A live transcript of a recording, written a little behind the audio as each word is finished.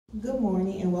Good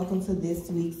morning and welcome to this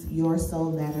week's Your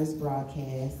Soul Matters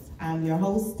broadcast. I'm your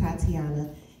host,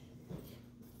 Tatiana.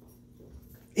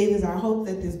 It is our hope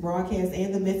that this broadcast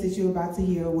and the message you're about to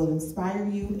hear will inspire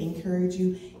you, encourage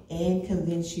you, and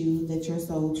convince you that your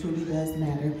soul truly does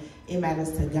matter. It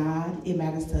matters to God, it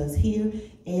matters to us here,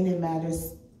 and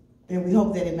we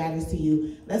hope that it matters to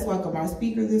you. Let's welcome our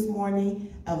speaker this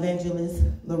morning, Evangelist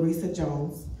Larissa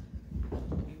Jones.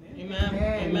 Amen.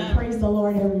 Amen. Praise the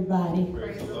Lord, everybody.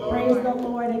 Praise the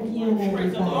Lord again, everybody.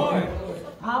 Praise the Lord.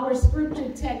 Our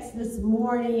scripture text this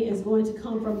morning is going to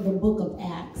come from the book of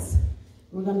Acts.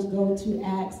 We're going to go to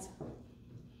Acts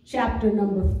chapter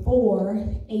number 4,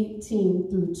 18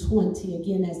 through 20.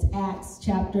 Again, that's Acts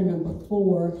chapter number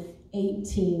 4,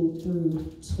 18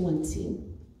 through 20.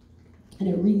 And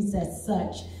it reads as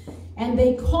such. And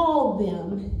they called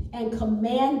them and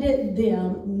commanded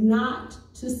them not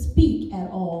to speak at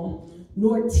all,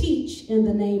 nor teach in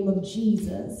the name of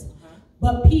Jesus.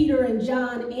 But Peter and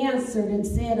John answered and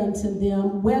said unto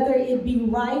them, whether it be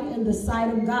right in the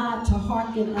sight of God to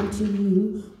hearken unto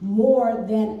you more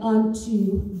than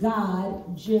unto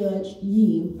God, judge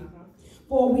ye.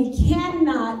 For we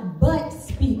cannot but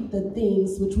speak the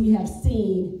things which we have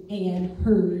seen and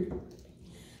heard.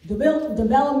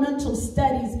 Developmental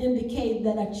studies indicate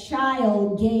that a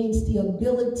child gains the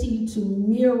ability to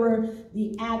mirror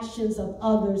the actions of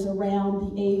others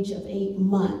around the age of 8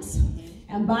 months.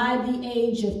 And by the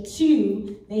age of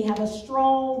 2, they have a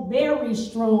strong, very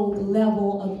strong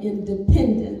level of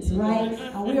independence, right?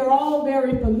 And we are all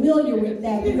very familiar with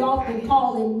that. We often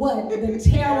call it what? The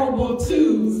terrible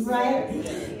twos, right?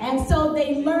 And so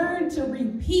they learn to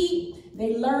repeat,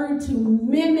 they learn to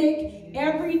mimic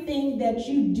everything that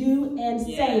you do and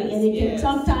say. And it can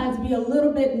sometimes be a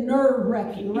little bit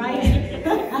nerve-wracking,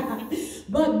 right?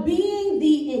 But being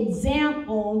the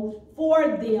example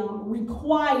for them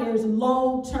requires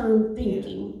long-term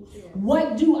thinking.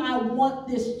 What do I want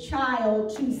this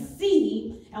child to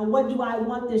see, and what do I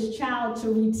want this child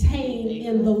to retain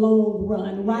in the long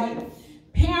run, right?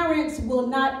 Parents will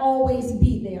not always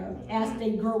be there as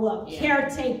they grow up.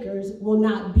 Caretakers will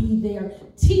not be there.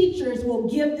 Teachers will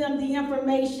give them the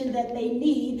information that they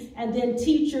need, and then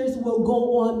teachers will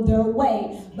go on their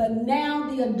way. But now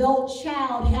the adult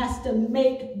child has to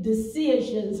make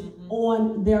decisions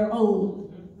on their own.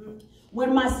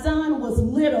 When my son was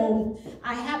little,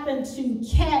 I happened to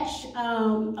catch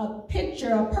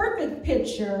a perfect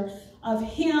picture of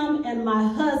him and my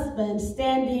husband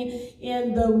standing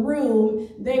in the room.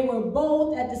 They were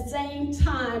both at the same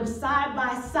time, side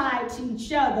by side to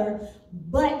each other,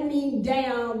 buttoning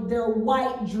down their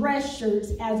white dress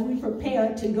shirts as we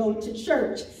prepared to go to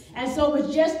church. And so it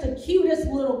was just the cutest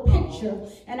little picture.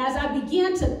 And as I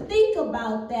began to think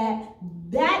about that,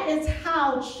 that is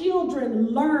how children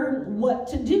learn what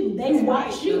to do. They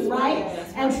watch you, right?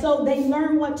 And so they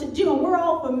learn what to do. And we're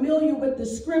all familiar with the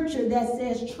scripture that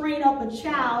says, train up a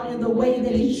child in the way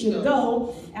that he should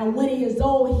go, and when he is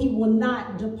old, he will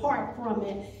not depart from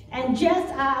it. And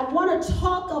just, I want to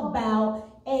talk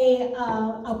about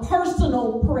a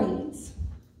personal praise.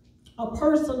 A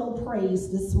personal praise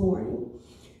this morning.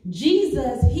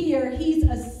 Jesus here, he's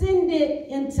ascended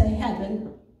into heaven.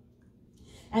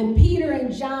 And Peter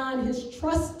and John, his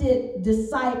trusted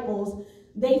disciples,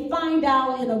 they find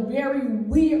out in a very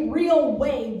real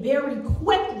way, very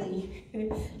quickly,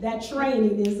 that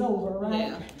training is over,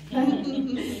 right?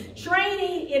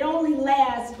 Training, it only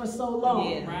lasts for so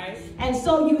long. Right? And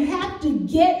so you have to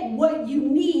get what you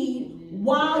need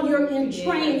while you're in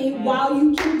training, while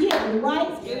you can get it,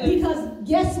 right? Because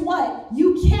guess what?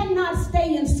 You cannot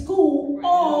stay in school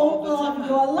all of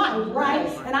your life, right?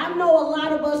 And I know a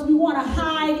lot of us, we want to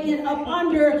hide up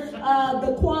under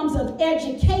the qualms of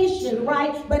education,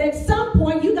 right? But at some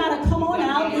point, you got to come on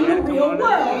out in the real world,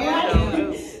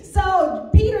 right? So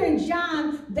Peter and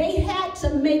John, they had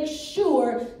to make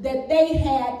sure that they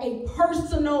had a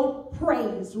personal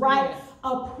praise, right?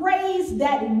 A praise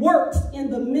that works in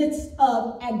the midst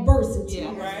of adversity.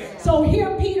 So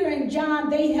here Peter and John,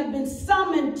 they have been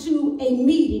summoned to a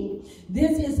meeting.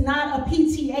 This is not a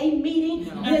PTA meeting.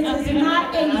 This is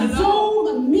not a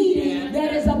Zoom meeting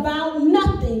that is about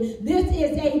nothing. This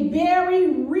is a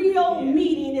very real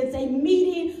meeting. It's a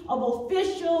meeting of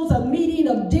officials, a meeting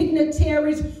of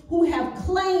dignitaries who have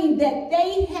claimed that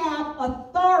they have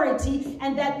authority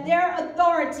and that their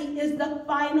authority is the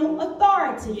final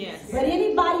authority. But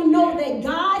anybody know that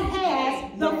God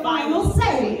has the final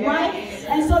say, right?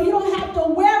 And so you don't have to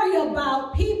worry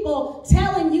about people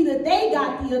telling you that they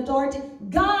got the authority.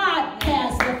 God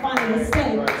has the final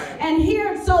say. And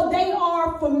here, so they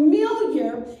are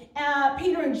familiar,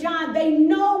 Peter and John, they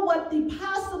know what the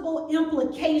possible implications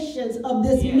implications of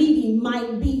this meeting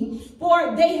might be.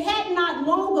 For they had not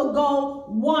long ago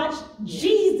watched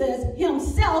Jesus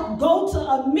himself go to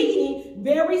a meeting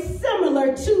very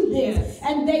similar to this.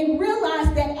 And they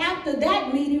realized that after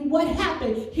that meeting, what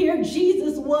happened? Here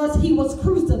Jesus was, he was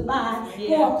crucified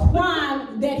for a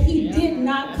crime that he did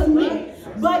not commit.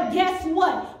 But guess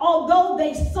what? Although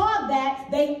they saw that,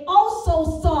 they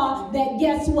also saw that,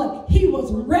 guess what? He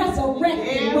was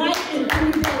resurrected right in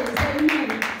 3 days.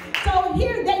 Amen. So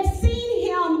here they've seen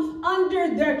him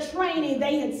under their training.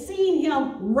 They had seen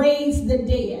him raise the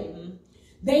dead.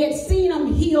 They had seen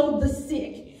him heal the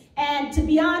sick. And to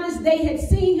be honest, they had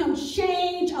seen him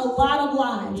change a lot of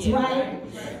lives, right?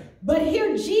 But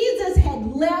here Jesus had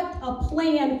left a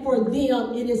plan for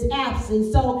them in his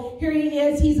absence. So here he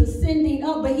is, he's ascending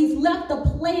up, but he's left a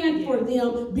plan for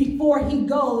them before he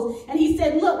goes. And he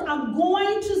said, look, I'm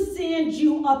going to send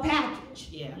you a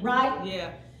package,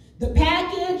 right? The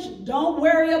package, don't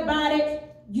worry about it.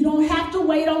 You don't have to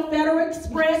wait on Federal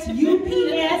Express,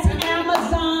 UPS,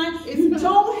 Amazon. You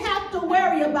don't have to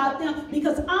worry about them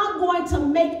because I'm going to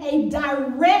make a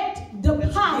direct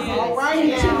deposit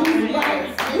into you, right?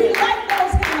 We like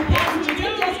those kind of packages.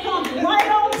 It just comes right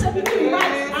on to me,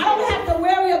 right? I don't have to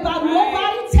worry about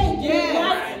nobody taking it,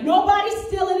 right? Nobody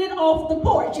stealing it off the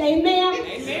porch,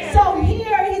 amen? So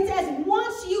here he says,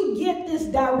 once you get this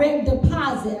direct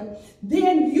deposit,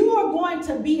 then you are going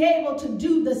to be able to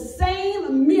do the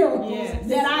same miracles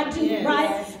that I do,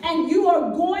 right? And you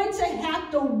are going to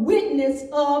have the witness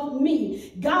of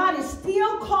me. God is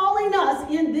still calling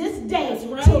us in this day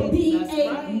to be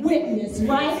a witness,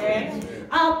 right?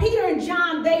 Peter and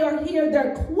John, they are here.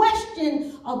 They're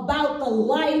questioning about the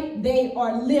life they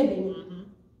are living.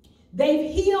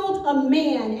 They've healed a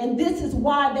man, and this is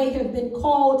why they have been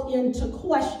called into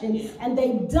question. And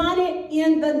they've done it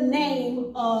in the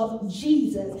name of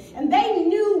Jesus. And they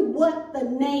knew what the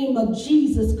name of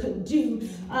Jesus could do.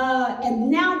 And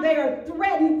now they are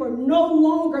threatened for no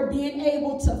longer being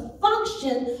able to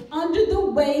function under the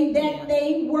way that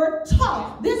they were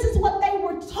taught. This is what they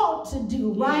were taught to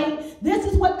do, right? This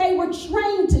is what they were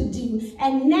trained to do.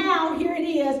 And now here it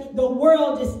is, the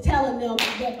world is telling them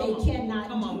that they cannot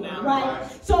do it. Right?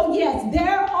 So yes,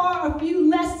 there are a few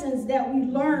lessons that we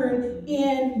learn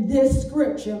in this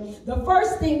scripture. The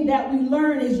first thing that we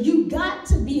learn is you got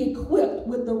to be equipped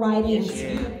with the right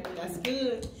answer. That's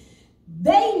good.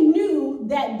 They knew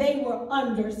that they were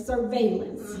under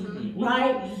surveillance,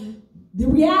 right? The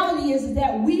reality is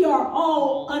that we are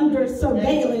all under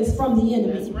surveillance from the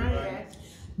enemy. That's right.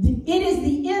 It is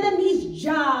the enemy's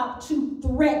job to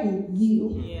threaten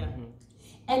you.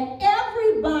 And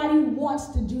everybody wants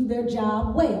to do their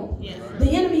job well. The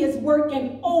enemy is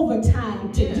working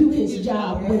overtime to do his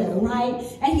job well, right?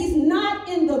 And he's not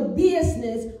in the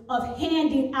business of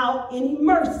handing out any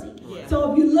mercy.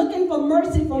 So if you're looking for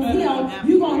mercy from him,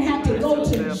 you're going to have to go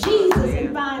to Jesus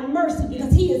and find mercy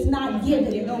because he is not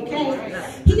giving it, okay?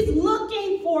 He's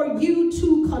looking for you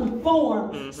to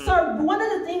conform. So one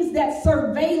of the things that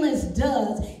surveillance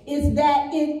does is that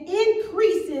it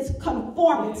increases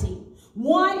conformity.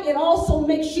 One, it also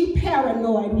makes you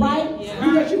paranoid, right?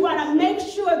 Because you got to make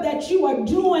sure that you are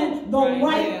doing the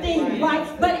right thing, right?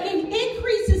 But it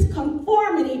increases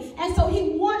conformity, and so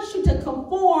he wants you to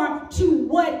conform to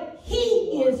what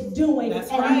he is doing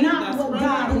not what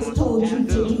God has told you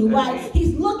to do, right?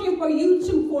 He's looking for you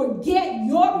to forget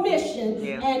your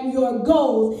mission and your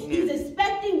goals. He's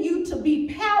expecting you to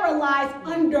be paralyzed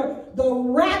under the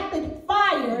rapid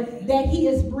fire that he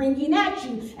is bringing at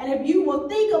you. And if you will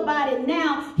think about it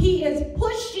now, he is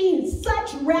pushing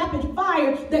such rapid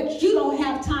fire that you don't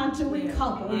have time to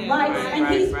recover, right? And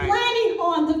he's planning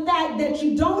on the fact that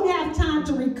you don't have time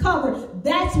to recover.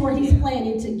 That's where he's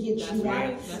planning to get you,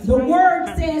 right? The word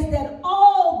says that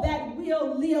all that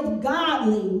will live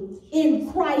godly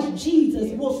in Christ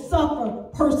Jesus will suffer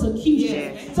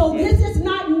persecution. So this is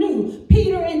not new.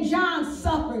 Peter and John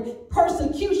suffered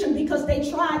persecution because they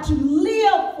tried to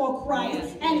live for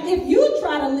Christ. And if you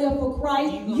try to live for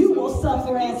Christ, you will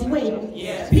suffer as well.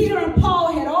 Peter and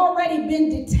Paul had already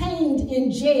been detained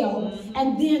in jail,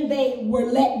 and then they were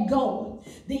let go.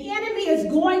 The enemy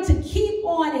is going to keep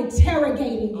on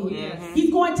interrogating you. He's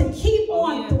going to keep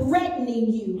on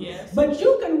threatening you. But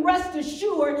you can rest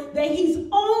assured that he's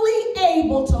only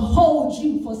able to hold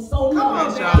you for so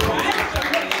long.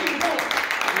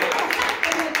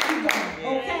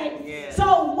 Okay?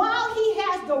 So while he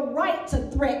has the right to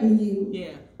threaten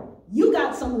you, you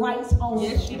got some rights also.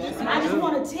 And I just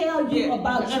want to tell you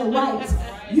about your rights.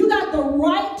 You got the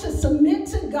right to submit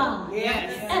to God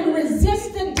and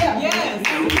resist the devil. And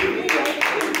he will.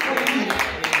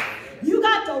 You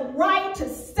got the right to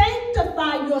sanctify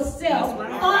sanctify yourself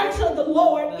unto the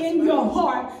Lord in your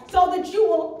heart, so that you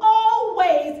will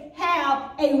always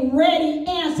have a ready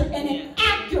answer and an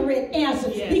accurate answer.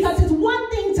 Because it's one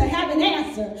thing to have an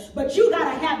answer, but you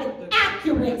got to have an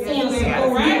accurate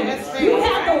answer. You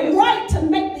have the right to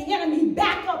make the enemy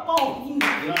back up off you.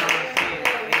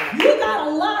 You got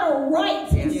a lot of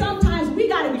rights, and sometimes we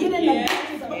got to get in the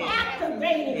business of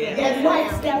activating the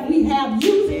rights that we have,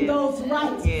 using those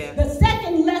rights. The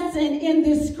second lesson in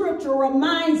this scripture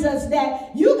reminds us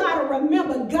that you got to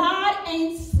remember God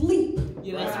ain't sleep.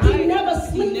 He never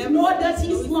sleeps, nor does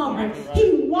he slumber.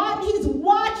 He's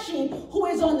watching who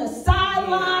is on the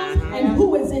sidelines and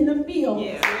who is in the field.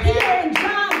 Peter and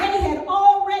John, they had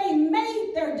already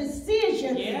made their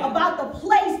decision about the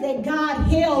place that God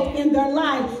held in their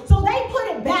life. So they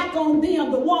put it back on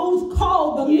them, the one who's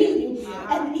called the meeting.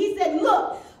 And he said,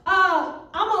 look,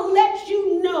 I'm going to let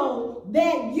you know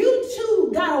that you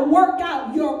too got to work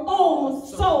out your own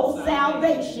soul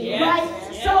salvation, right?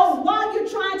 So while you're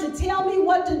trying to tell me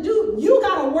what to do, you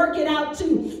got to work it out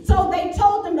too. So they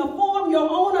told them to form your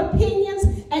own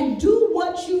opinions and do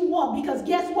what you want. Because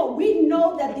guess what? We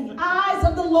know that the eyes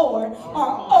of the Lord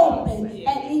are open,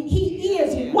 and he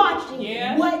is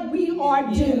watching what we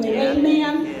are doing.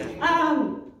 Amen.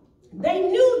 They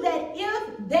knew that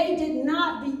if they did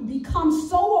not become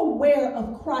so aware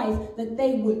of Christ, that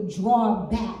they would draw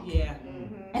back.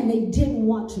 And they didn't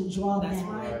want to draw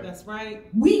back. That's right.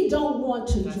 We don't want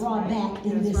to draw back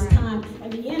in this time.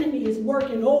 And the enemy is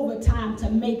working overtime to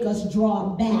make us draw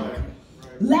back.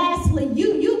 Lastly,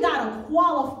 you got to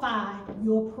qualify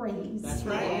your praise. That's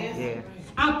right.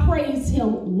 I praise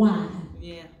him. Why?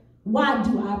 Why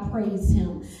do I praise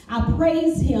him? I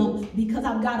praise him because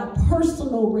I've got a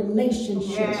personal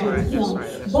relationship with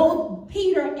him. Both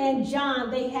Peter and John,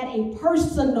 they had a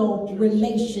personal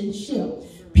relationship.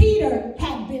 Peter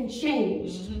had been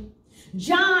changed.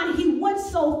 John, he went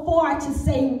so far to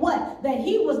say what? That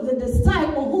he was the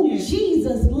disciple whom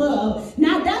Jesus loved.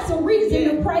 Now that's a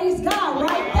reason to praise God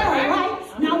right there,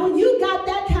 right? Now when you got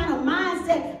that kind of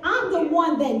mindset, I'm the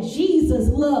one that Jesus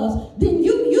loves, then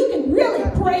you can really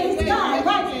praise God,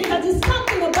 right? Because it's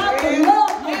something about the love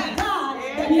of God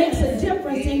that makes a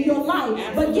difference in your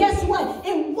life. But guess what?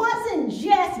 It wasn't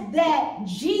just that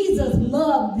Jesus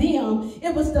loved them.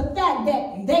 It was the fact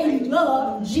that they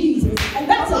loved Jesus. And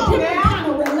that's a different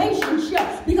kind of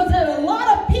relationship, because there are a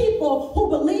lot of people who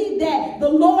believe that the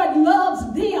Lord loves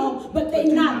them, but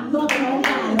they're not loving on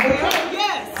God.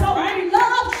 Okay? So when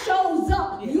love shows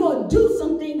up, you'll do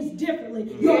some things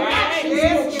differently. Your actions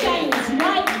will change,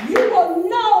 right?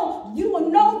 You will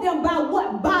know them by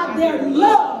what? By their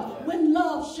love. When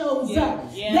love shows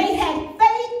up. They had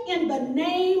faith in the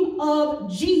name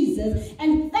of Jesus.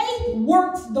 And faith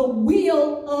works the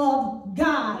will of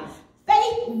God.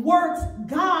 Faith works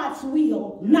God's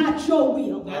will, not your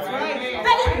will. That's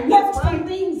right. Faith works some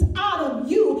things out of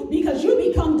you because you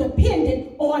become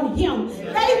dependent on him.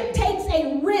 Faith takes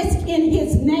a risk in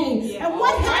his name. And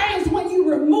what happens when you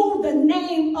remove the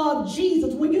name of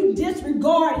Jesus, when you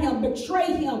disregard him,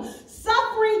 betray him?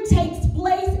 Suffering takes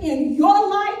place in your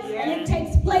life, and it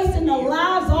takes place in the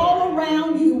lives all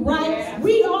around you, right?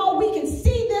 We can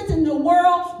see this in the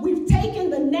world. We've taken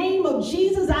the name of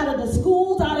Jesus out of the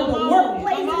schools, out of the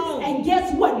workplaces, and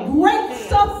guess what? Great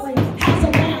suffering has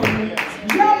abounded.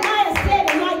 Jeremiah said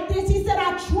it like this. He said,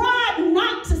 I tried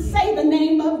not to say the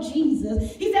name of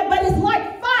Jesus. He said, but it's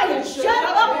like fire shut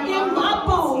up in my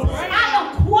bones.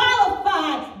 I am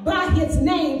qualified by his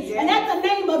name. And at the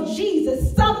name of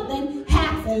Jesus, something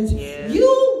happens.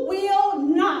 You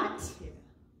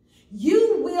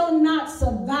will not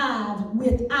survive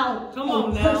without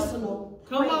a personal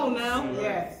praise. Come on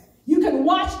now. You can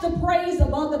watch the praise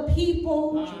of other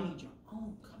people,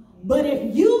 but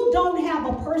if you don't have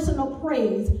a personal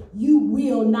praise, you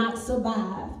will not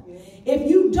survive. If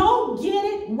you don't get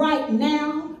it right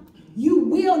now, you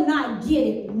will not get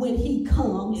it when he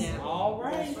comes. All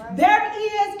right. There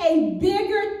is a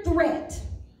bigger threat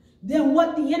than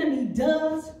what the enemy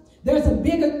does. There's a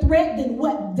bigger threat than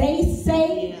what they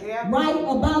say, right,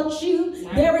 about you.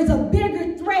 There is a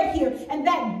bigger threat here, and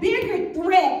that bigger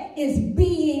threat is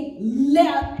being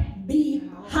left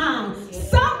behind.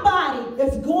 Somebody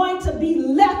is going to be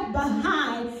left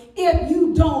behind if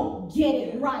you don't get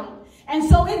it right. And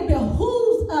so it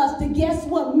behooves us to, guess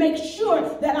what, make sure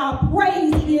that our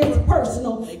praise is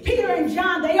personal. Peter and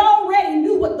John, they already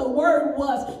knew what the word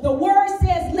was. The word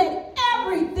says, let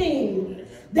everything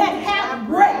that have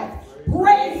breath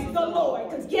praise the Lord.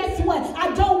 Because guess what?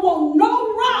 I don't want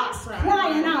no rocks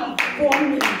crying out for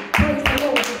me. Praise the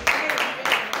Lord.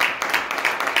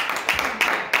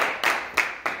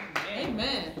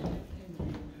 Amen.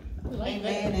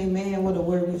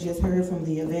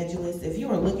 evangelists. If you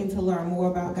are looking to learn more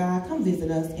about God, come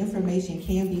visit us. Information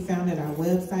can be found at our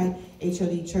website,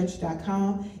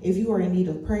 hodchurch.com. If you are in need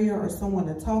of prayer or someone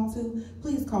to talk to,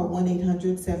 please call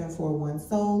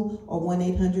 1-800-741-SOUL or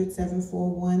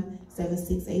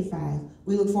 1-800-741-7685.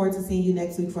 We look forward to seeing you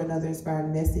next week for another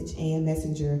inspired message and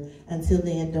messenger. Until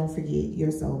then, don't forget,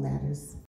 your soul matters.